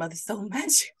despised my mother so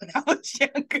much when I was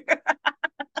younger.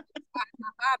 my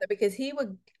father because he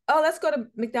would, oh, let's go to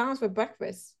McDonald's for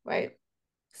breakfast, right?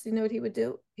 So you know what he would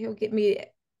do? He'll get me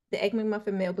the Egg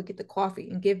McMuffin meal, but get the coffee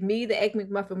and give me the Egg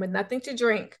McMuffin with nothing to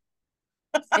drink.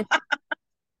 And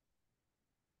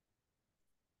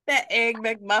That Egg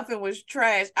McMuffin was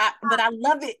trash. But I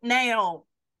love it now.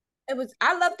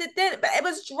 I loved it then, but it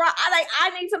was dry.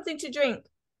 I need something to drink.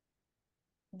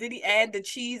 Did he add the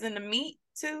cheese and the meat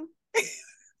too?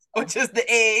 Or just the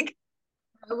egg?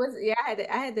 It was yeah.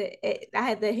 I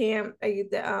had the ham,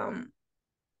 the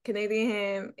Canadian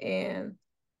ham and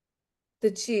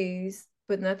the cheese,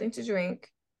 but nothing to drink.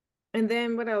 And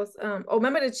then what else? Oh,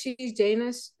 remember the cheese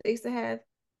Danish they used to have?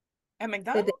 At That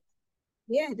McDonald's?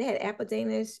 they, yeah, they had apple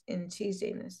Danish and cheese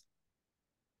Danish.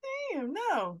 Damn,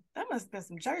 no. That must have been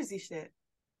some Jersey shit.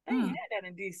 They ain't Mm. had that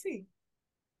in DC.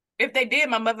 If they did,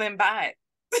 my mother didn't buy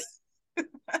it.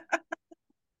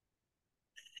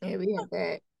 Yeah, we had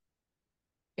that.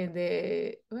 And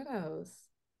then what else?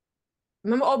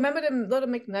 Remember them little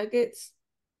McNuggets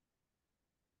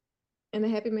in the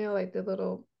Happy Meal, like the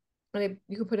little when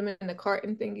you could put them in the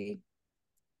carton thingy.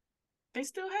 They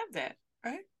still have that,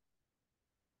 right?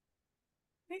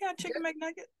 They got chicken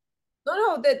McNugget.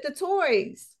 No, the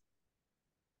toys.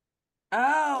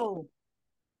 Oh,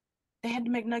 they had the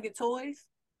McNugget toys.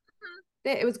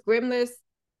 It was Grimace,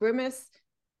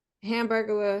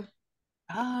 Hamburglar,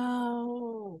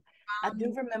 Oh, I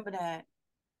do remember that.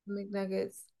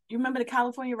 McNuggets. You remember the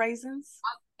California raisins?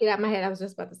 Get out my head. I was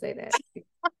just about to say that.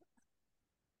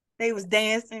 They was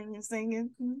dancing and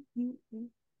singing.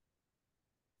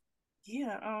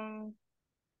 Yeah,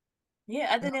 yeah,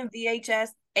 other than VHS,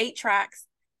 8 tracks.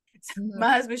 Mhm.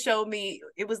 My husband showed me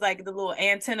it was like the little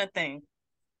antenna thing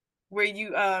where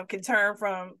you can turn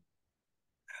from,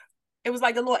 it was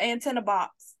like a little antenna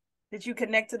box that you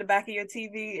connect to the back of your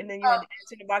TV, and then you had Oh, the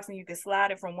antenna box and you could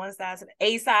slide it from one side to the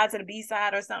A side to the B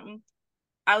side or something.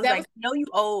 I was that like, was no, you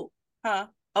old, huh?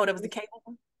 Oh, that was the cable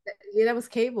one? yeah, that was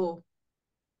cable.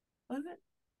 Was it?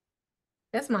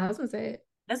 That's my husband said.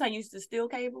 That's how you used to steal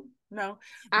cable? No.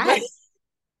 I But had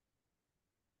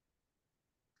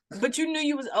but you knew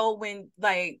you was old when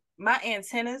like my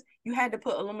antennas, you had to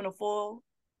put aluminum foil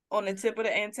on the tip of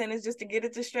the antennas just to get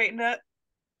it to straighten up.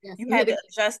 yes, You you had had to, to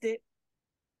adjust it.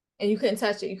 and you couldn't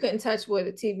touch it. You couldn't touch where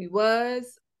the TV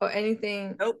was or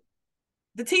anything. Nope.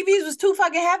 The TVs was too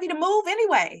fucking heavy to move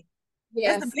anyway.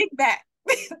 That's the Yes. big back,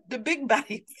 the big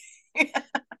body. Hit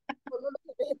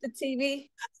the TV.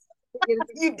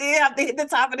 You did have to hit the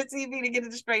top of the TV to get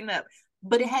it to straighten up.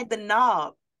 But it had the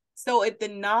knob. So if the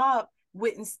knob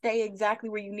wouldn't stay exactly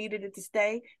where you needed it to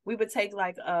stay, we would take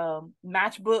like a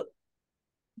matchbook,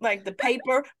 like the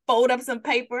paper, fold up some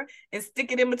paper and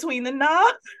stick it in between the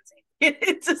knobs, get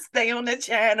it to stay on the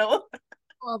channel.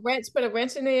 Or a wrench, put a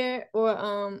wrench in there,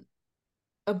 or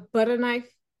a butter knife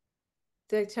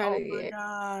to try Oh to my yeah.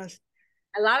 gosh.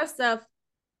 A lot of stuff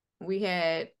we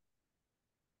had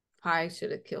probably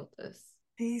should have killed us.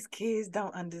 These kids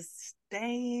don't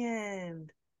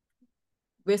understand.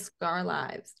 Risk our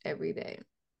lives every day.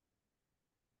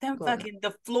 Them Growing up. fucking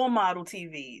the floor model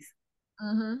TVs.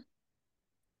 Mm-hmm.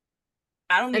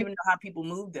 I don't And even know how people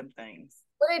move them things.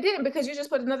 Well, they didn't because you just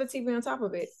put another TV on top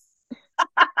of it.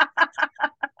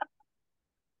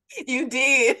 You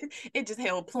did. It just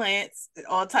held plants,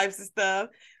 all types of stuff.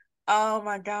 Oh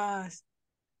my gosh.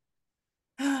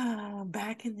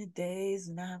 Back in the days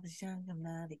when I was young, I'm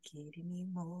not a kid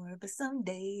anymore. But some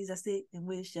days I sit and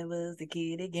wish I was a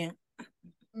kid again.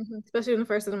 Especially in the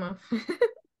first of the month.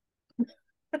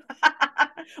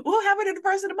 What happened to the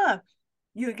first of the month?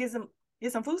 You get some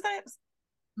food stamps?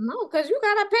 No, because you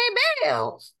gotta pay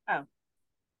bills. Oh.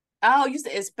 Oh, you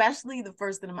said especially the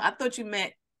first of the month. I thought you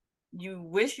meant you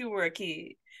wish you were a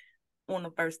kid on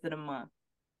the first of the month.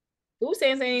 Food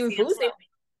stamps ain't even See, I'm food slow. stamps.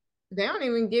 They don't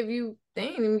even give you, they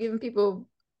ain't even giving people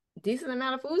decent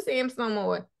amount of food stamps no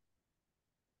more.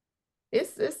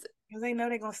 It's Because they know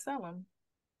they're gonna sell them.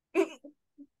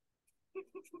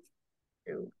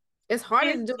 it's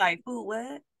harder Kids to be do. like, food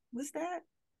what? What's that?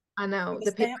 I know Put a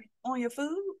the people. stamp on your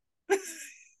food?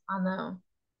 I know.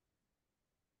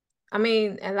 I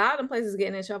mean, a lot of them places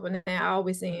getting in trouble now. I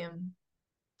always see them,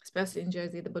 especially in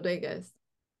Jersey, the bodegas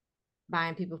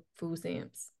buying people food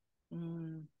stamps.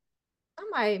 Mm. I'm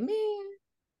like, man,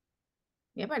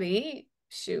 you better eat.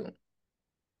 Shoot.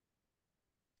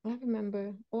 I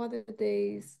remember all the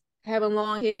days having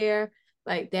long hair.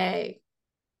 Like, dang,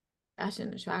 I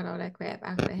shouldn't have tried all that crap.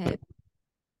 I could have had.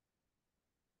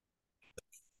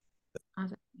 I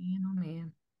was like, man, oh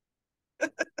man.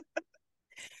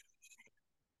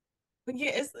 But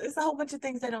yeah, it's a whole bunch of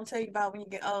things they don't tell you about when you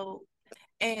get old.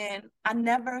 And I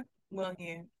never, well,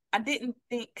 yeah, I didn't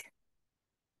think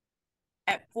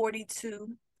at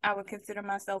 42 I would consider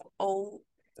myself old.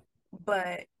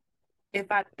 But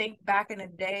if I think back in the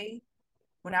day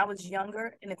when I was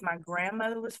younger, and if my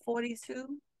grandmother was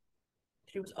 42,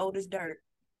 she was old as dirt.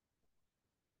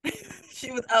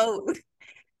 She was old.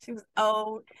 She was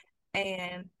old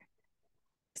and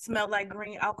smelled like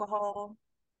green alcohol,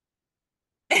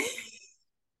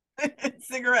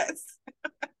 cigarettes.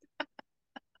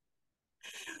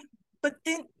 But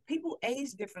then people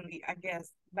age differently, I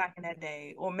guess, back in that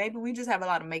day. Or maybe we just have a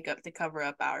lot of makeup to cover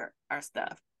up our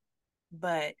stuff.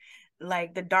 But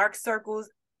like the dark circles,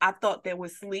 I thought that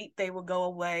with sleep they would go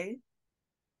away.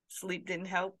 Sleep didn't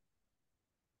help.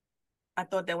 I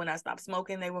thought that when I stopped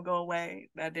smoking they would go away.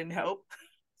 That didn't help.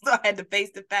 So I had to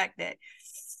face the fact that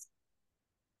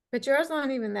But yours not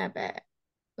even that bad.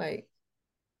 Like,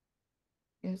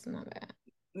 it's not bad.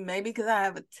 maybe because I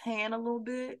have a tan a little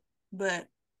bit, but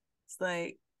it's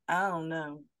like I don't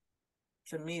know.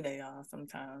 To me, they are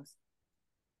sometimes.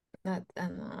 Not, I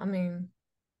don't know. I mean,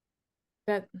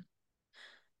 that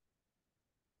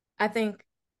I think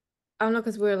I don't know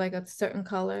because we're like a certain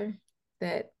color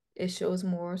that it shows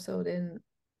more so than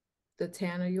the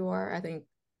tanner you are. I think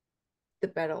the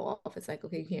better off. It's like,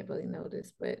 okay, you can't really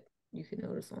notice, but you can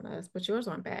notice on us. But yours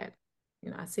aren't bad.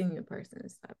 You know, I seen you in person and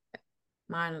stuff.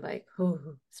 Mine are like, oh,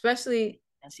 especially.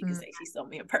 And she could say she saw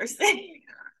me in person.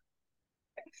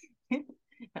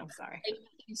 I'm sorry.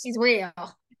 She's real.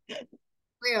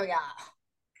 Real, y'all.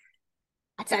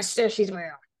 I touched her. She's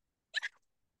real.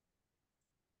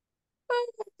 Oh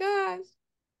my gosh.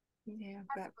 Yeah,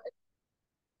 but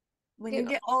when you Get,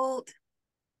 get old,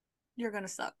 you're gonna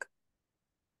suck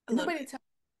a little nobody bit. tell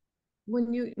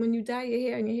when you dye your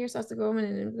hair and your hair starts to grow in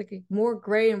and like more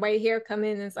gray and white hair come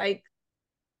in, and it's like,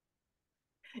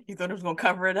 You thought it was gonna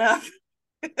cover it up.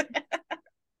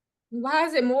 why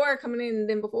is it more coming in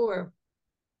than before?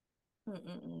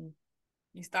 Mm-mm-mm.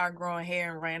 You start growing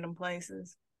hair in random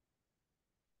places.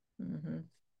 Mm-hmm.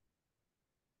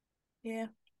 Yeah.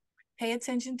 Pay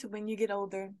attention to when you get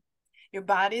older. Your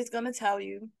body is gonna tell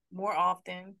you more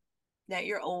often that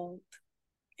you're old,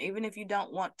 even if you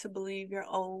don't want to believe you're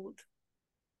old.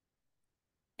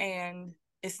 And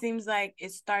it seems like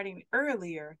it's starting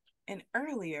earlier and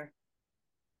earlier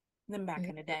than back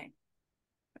in the day.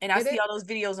 And I It see is. all those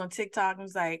videos on TikTok and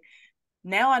it's like,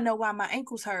 now I know why my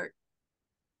ankles hurt.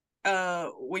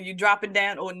 When you dropping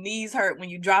down, or knees hurt when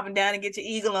you dropping down and get your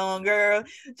eagle on, girl.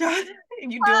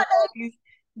 And you doing all these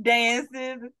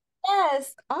dances.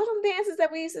 Yes, all them dances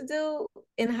that we used to do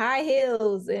in high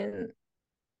heels and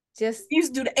just You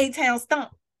used to do the A-Town stomp.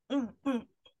 Mm, mm,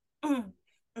 mm,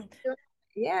 mm.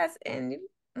 yes, and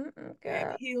Have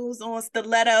girl, heels on,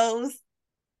 stilettos,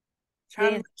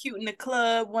 trying to dance. look cute in the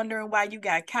club, wondering why you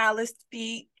got calloused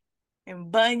feet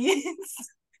and bunions.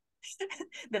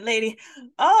 The lady,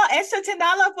 oh, extra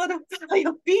 $10 for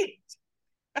your feet.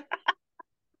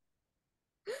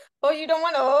 Oh, you don't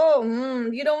want to. Oh,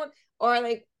 you don't. Or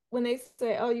like when they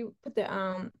say, "Oh, you put the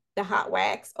hot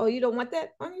wax." Oh, you don't want that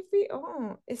on your feet.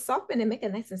 Oh, it's softened and make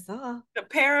it nice and soft. The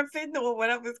paraffin or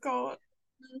whatever it's called.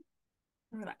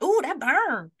 I'm like, ooh, that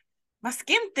burn. My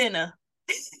skin thinner.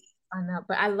 I know,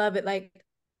 but I love it. Like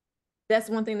that's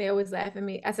one thing they always laugh at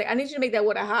me. I say, I need you to make that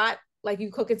water hot, like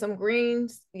you cooking some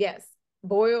greens. Yes,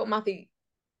 boil my feet.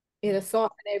 It'll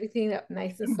soften everything up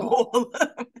nice and soft. Boil.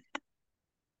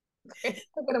 Look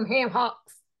at them ham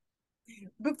hocks.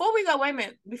 Before we go, wait a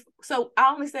minute. So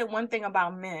I only said one thing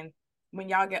about men. When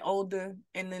y'all get older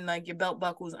and then like your belt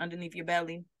buckles underneath your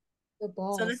belly. The So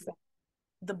balls.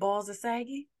 the balls are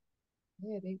saggy.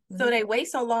 Yeah, So they wait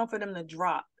so long for them to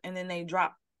drop, and then they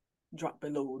drop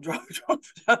below, drop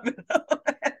below.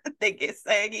 They get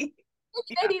saggy.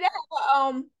 They need to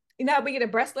have a you know how we get a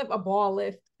breast lift, a ball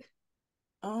lift.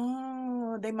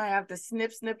 Oh, they might have to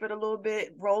snip it a little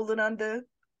bit, roll it under.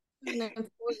 And then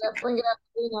bring it up,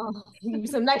 give you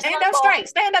some nice Stand up ball. straight.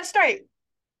 Stand up straight.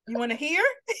 You want to hear?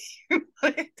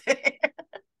 They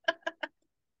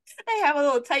have a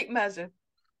little tape measure.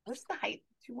 What's the height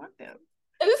you want them?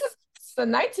 And this is a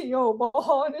 19-year-old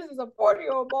ball, and this is a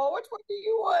 40-year-old ball. Which one do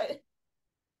you want?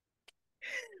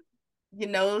 Your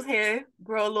nose hair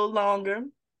grow a little longer.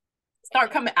 Start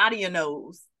coming out of your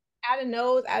nose. Out of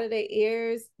nose, out of their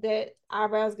ears, that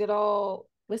eyebrows get all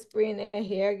whispery and their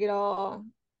hair get all.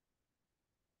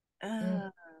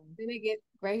 Then they get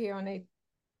right here on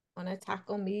a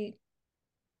taco meat.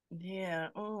 Yeah.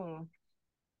 Oh,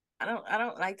 I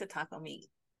don't like the taco meat.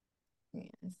 Yes.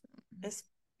 It's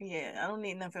I don't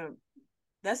need nothing.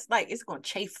 That's like it's gonna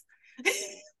chafe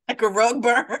like a rug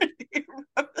burn.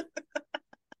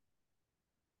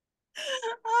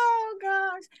 Oh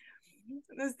gosh.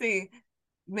 Let's see.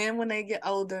 Men when they get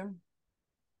older.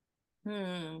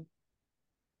 I'm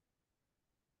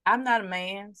not a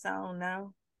man, so I don't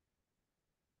know.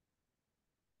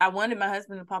 I wanted my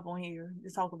husband to pop on here to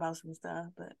talk about some stuff,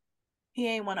 but he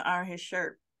ain't want to iron his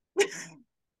shirt.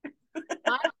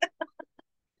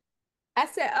 I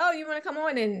said, "Oh, you want to come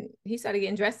on?" And he started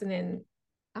getting dressed, and then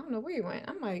I don't know where he went.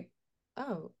 I'm like,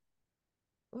 "Oh,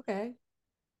 okay,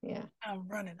 yeah." I'm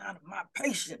running out of my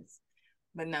patience,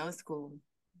 but no, it's cool.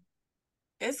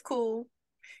 It's cool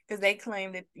because they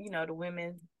claim that the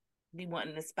women be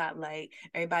wanting the spotlight.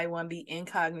 Everybody want to be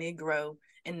incognito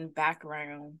in the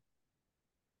background,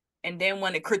 and then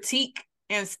want to critique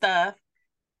and stuff.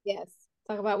 Yes,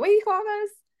 talk about what he called us.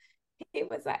 He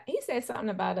was like, he said something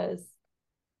about us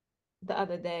the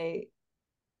other day.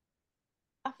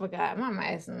 I forgot. Mama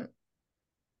asked him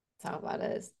talk about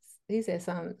us. He said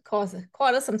something, called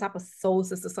us some type of soul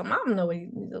sister, something. I don't know what he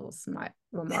little smart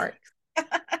remarks.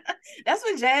 That's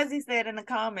what Jazzy said in the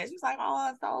comments. She was like,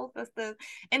 "Oh, soul sisters,"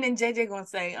 and then JJ gonna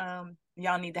say,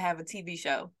 y'all need to have a TV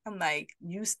show." I'm like,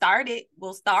 "You started,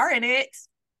 we'll star in it."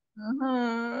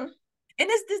 Mm-hmm. And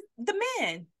it's the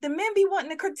men. The men be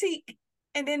wanting to critique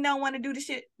and then don't want to do the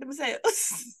shit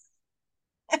themselves.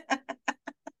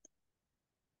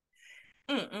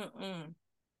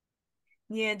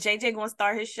 Yeah, JJ gonna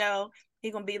start his show.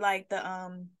 He gonna be like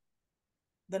the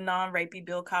non-rapey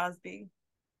Bill Cosby.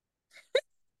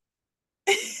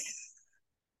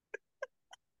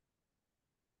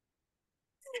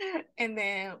 And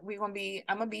then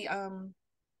I'm gonna be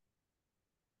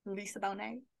Lisa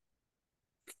Bonet.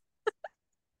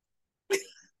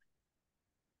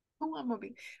 Who I'm gonna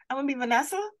be? I'm gonna be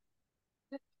Vanessa.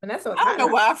 Vanessa was I don't hot.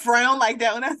 know why I frowned like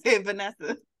that when I said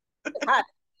Vanessa.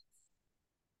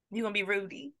 You gonna be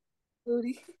Rudy.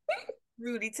 Rudy.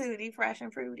 Rudy Tooty, fresh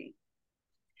and fruity.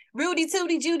 Rudy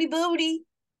Tooty, Judy Booty.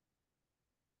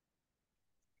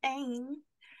 Dang.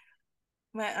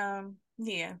 But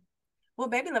yeah. Well,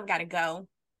 Baby Love gotta go.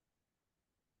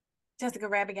 Jessica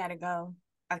Rabbit gotta go.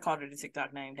 I called her the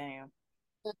TikTok name. Damn.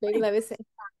 Baby Love is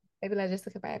Baby Love just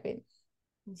took a rabbit.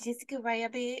 Jessica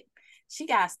Rabbit. She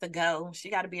got to go. She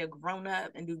got to be a grown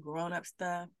up and do grown up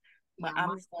stuff. But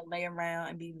I'm just gonna lay around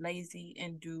and be lazy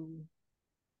and do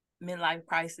midlife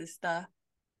crisis stuff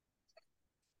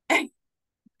and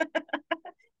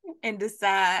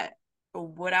decide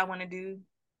what I want to do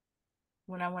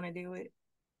when I want to do it.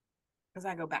 Because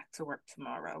I go back to work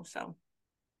tomorrow. So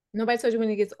nobody told you when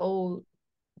he gets old,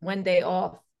 one day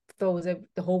off throws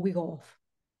the whole week off.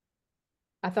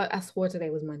 I swore today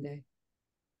was Monday.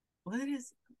 What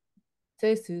is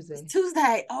today's Tuesday? It's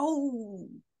Tuesday. Oh.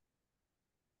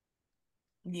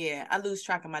 Yeah, I lose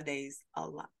track of my days a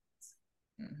lot.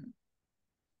 Mm-hmm.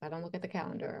 I don't look at the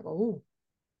calendar. I go, ooh.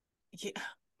 Yeah.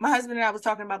 My husband and I was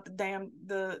talking about the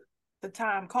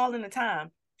time, calling the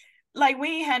time. Like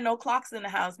we ain't had no clocks in the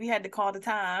house. We had to call the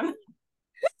time.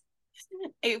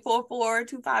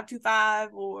 844-2525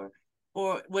 or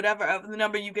whatever other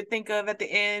number you could think of at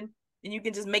the end, and you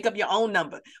can just make up your own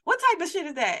number. What type of shit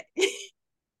is that?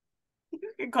 You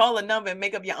can call a number and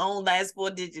make up your own last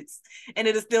 4 digits, and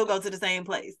it'll still go to the same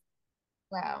place.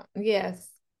 Wow. Yes.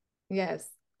 Yes.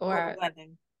 Or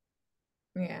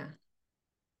Yeah.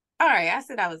 All right, I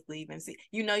said I was leaving. See,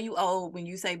 you know you old when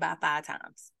you say bye 5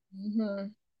 times. Mm-hmm.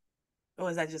 Or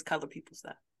is that just color people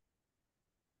stuff?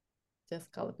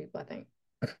 Just color people, I think.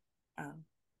 Um,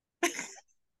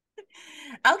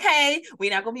 okay,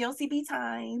 we're not gonna be on CB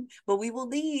time, but we will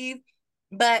leave.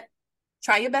 But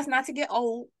try your best not to get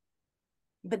old.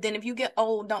 But then if you get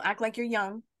old, don't act like you're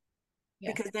young,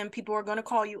 Yes. because then people are gonna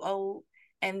call you old,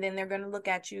 and then they're gonna look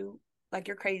at you like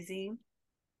you're crazy.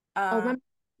 Oh, Um,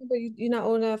 but you're not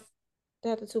old enough to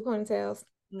have the two ponytails.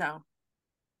 no,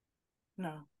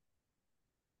 no,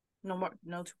 no more,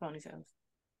 no two ponytails.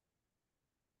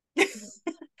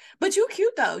 But you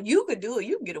cute though. You could do it.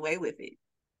 You can get away with it.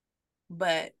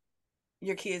 But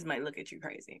your kids might look at you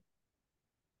crazy.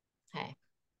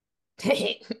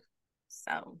 Hey.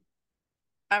 So,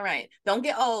 all right. Don't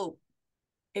get old.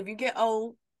 If you get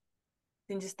old,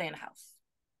 then just stay in the house.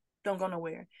 Don't go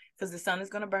nowhere because the sun is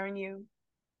going to burn you.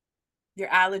 Your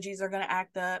allergies are going to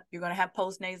act up. You're going to have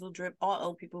post-nasal drip. All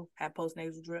old people have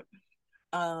post-nasal drip.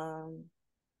 Um,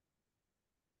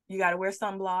 you got to wear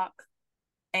sunblock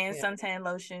and Yeah. suntan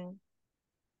lotion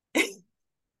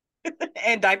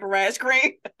and diaper rash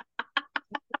cream.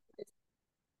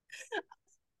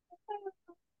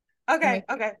 Okay,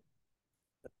 okay.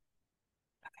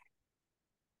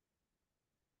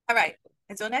 All right.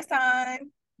 Until next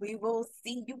time, we will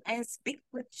see you and speak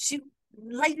with you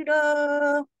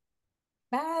later.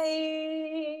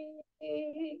 Bye.